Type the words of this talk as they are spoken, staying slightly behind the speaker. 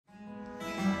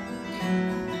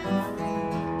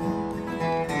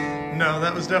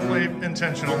that was definitely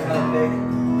intentional.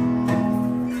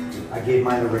 I gave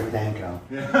mine to Rick Danko.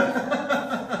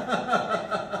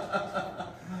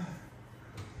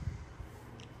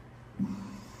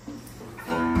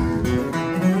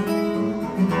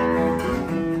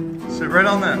 Sit right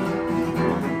on that.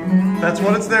 That's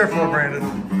what it's there for,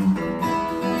 Brandon.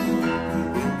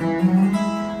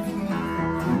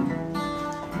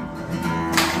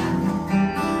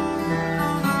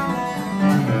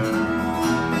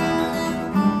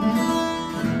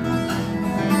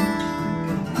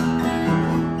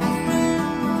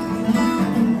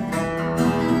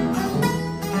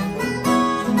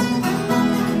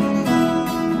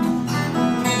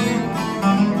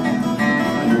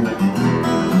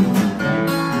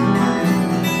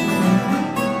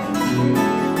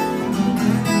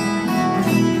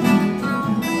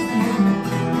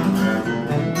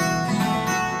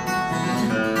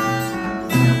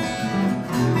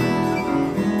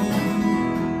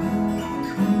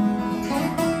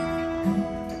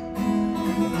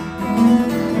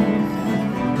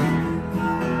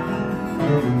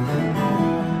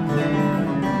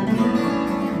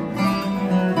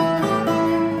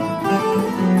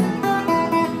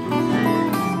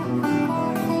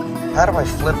 How do I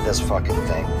flip this fucking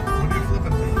thing? What do you flip it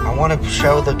to? I want to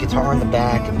show the guitar in the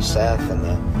back and Seth and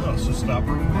the... Oh, so stop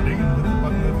recording and hit the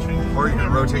button that changes. Or you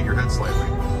can rotate your head slightly.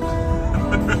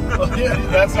 Oh, yeah,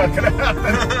 that's not gonna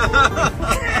happen.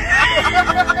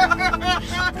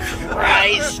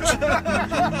 Christ!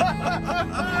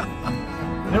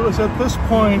 It was at this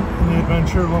point in the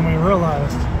adventure when we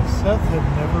realized Seth had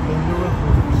never been to a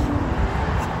Hooters.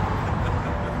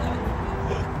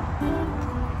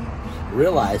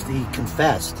 Realized he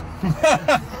confessed.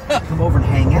 Come over and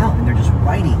hang out, and they're just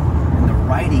writing, and they're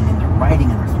writing, and they're writing,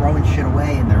 and they're throwing shit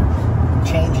away, and they're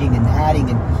changing and adding,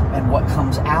 and what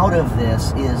comes out of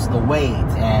this is The Wait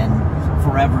and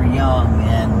Forever Young,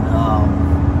 and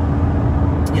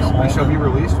you know, I Shall Be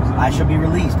Released. Was it? I Shall Be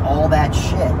Released. All that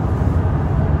shit.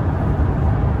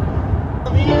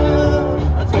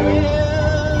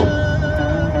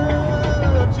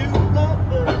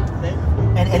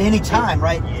 And at any time,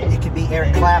 right? It could be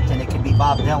Eric Clapton, it could be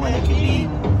Bob Dylan, it could be,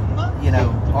 you know,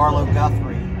 Arlo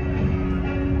Guthrie.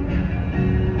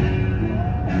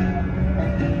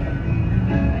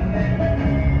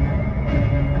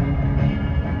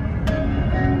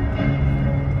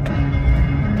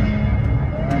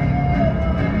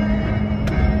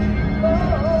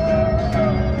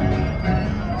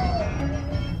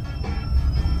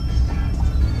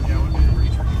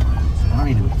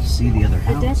 The other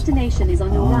house. The destination is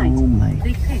on your right. Oh my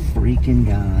freaking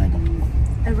God.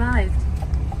 Arrived.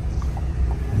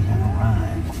 We have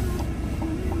arrived.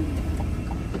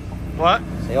 What?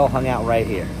 They all hung out right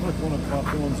here. Look, one of Bob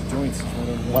Dylan's joints.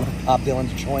 One of Bob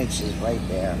Dylan's joints is right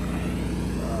there.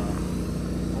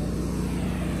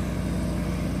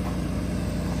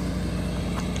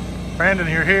 Brandon,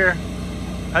 you're here.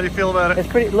 How do you feel about it? It's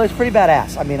pretty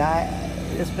badass. I mean,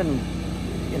 it's been,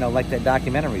 you know, like that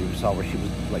documentary we saw where she was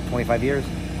like 25 years.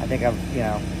 I think I've, you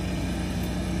know,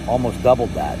 almost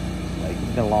doubled that. Like,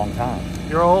 it's been a long time.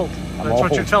 You're old. I'm That's old.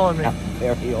 what you're telling me. I'm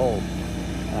very old.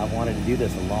 And I've wanted to do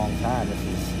this a long time. This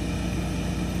is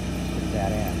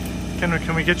that end.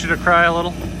 Can we get you to cry a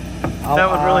little? That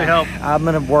would really help. I'm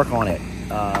gonna work on it.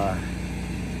 I'll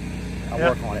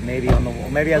work on it. Maybe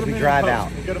as we drive out.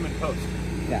 We'll get them in post.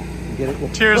 Yeah. We'll get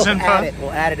it. Tears in post.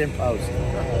 We'll add it in post.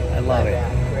 I love it.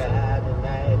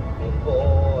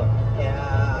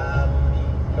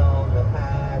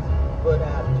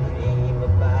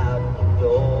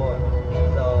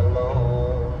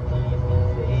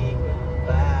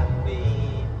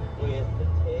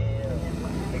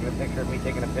 Picture of me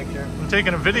taking a picture. I'm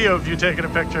taking a video of you taking a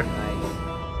picture. Nice.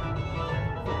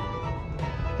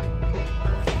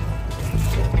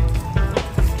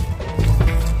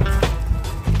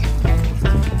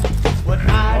 When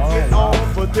I get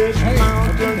off of this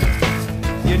mountain,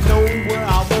 you know where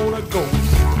I wanna go.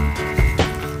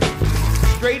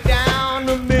 Straight down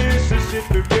the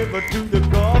Mississippi River to the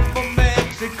Gulf of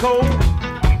Mexico,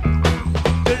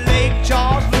 to Lake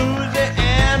Charles,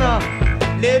 Louisiana.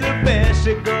 Little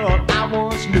Bessie girl I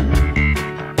once knew,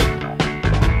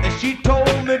 and she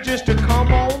told me just to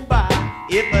come on by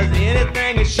if there's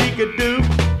anything that she could do.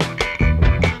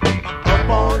 Up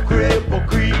on Cripple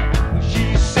Creek,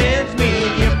 she sends me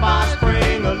if I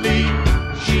spring a leak.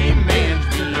 She mends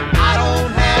me, I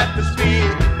don't have to speak,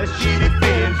 and she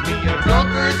defends me a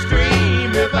drunken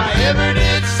stream if I ever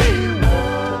did see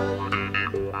one.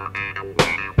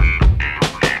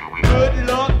 Good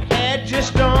luck had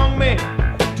just stung me.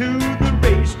 To the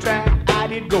racetrack I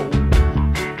did go.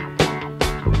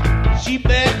 She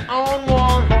bet on one.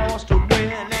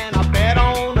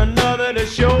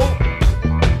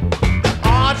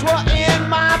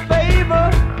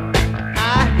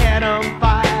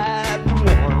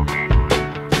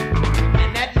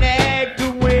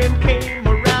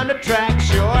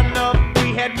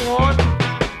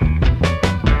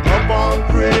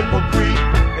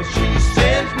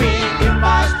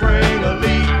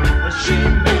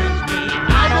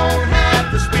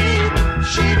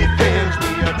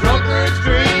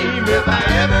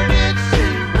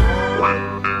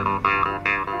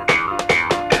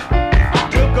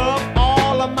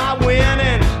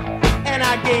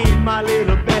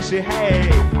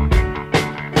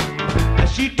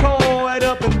 She tore it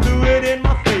up and threw it in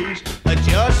my face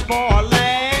just for a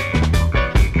laugh.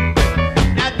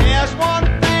 Now there's one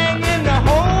thing in the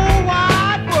whole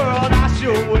wide world I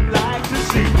sure would like to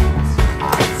see.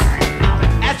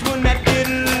 That's when that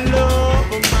little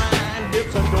love of mine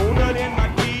dips a donut in my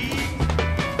teeth.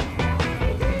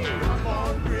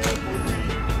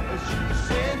 She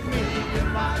sends me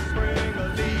if I spring a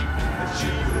leak. She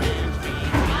sends me,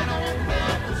 I don't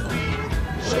have to speak.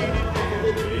 She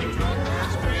defends me, drunk and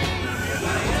scream. If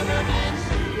I ever can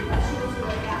see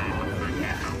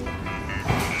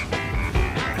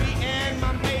me and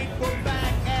my mate were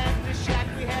back at the shack.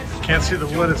 We had Can't see the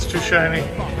wood, it's too shiny.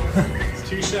 It's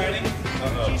too shiny?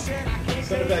 Uh-oh.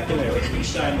 Send it back in there. Let's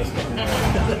re-shine this one.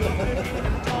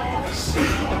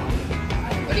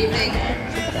 What do you think?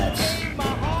 That's, you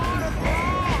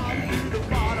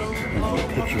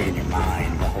picture it in your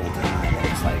mind the whole time. And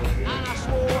it's like, and I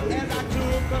swore as I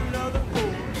took another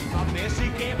pull, I mess he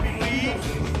can't believe.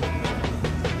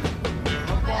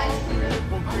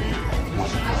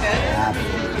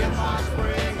 If I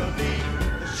spring a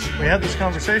leak, We had this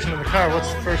conversation in the car.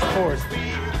 What's the first chord?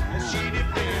 she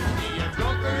defends me a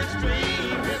drunken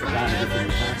stream. If I forgot ever everything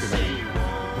we talked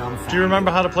about. Do you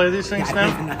remember how to play these things I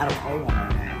don't even now? know how to play one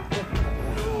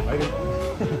right now.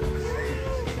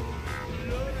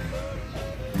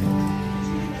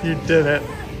 You did it.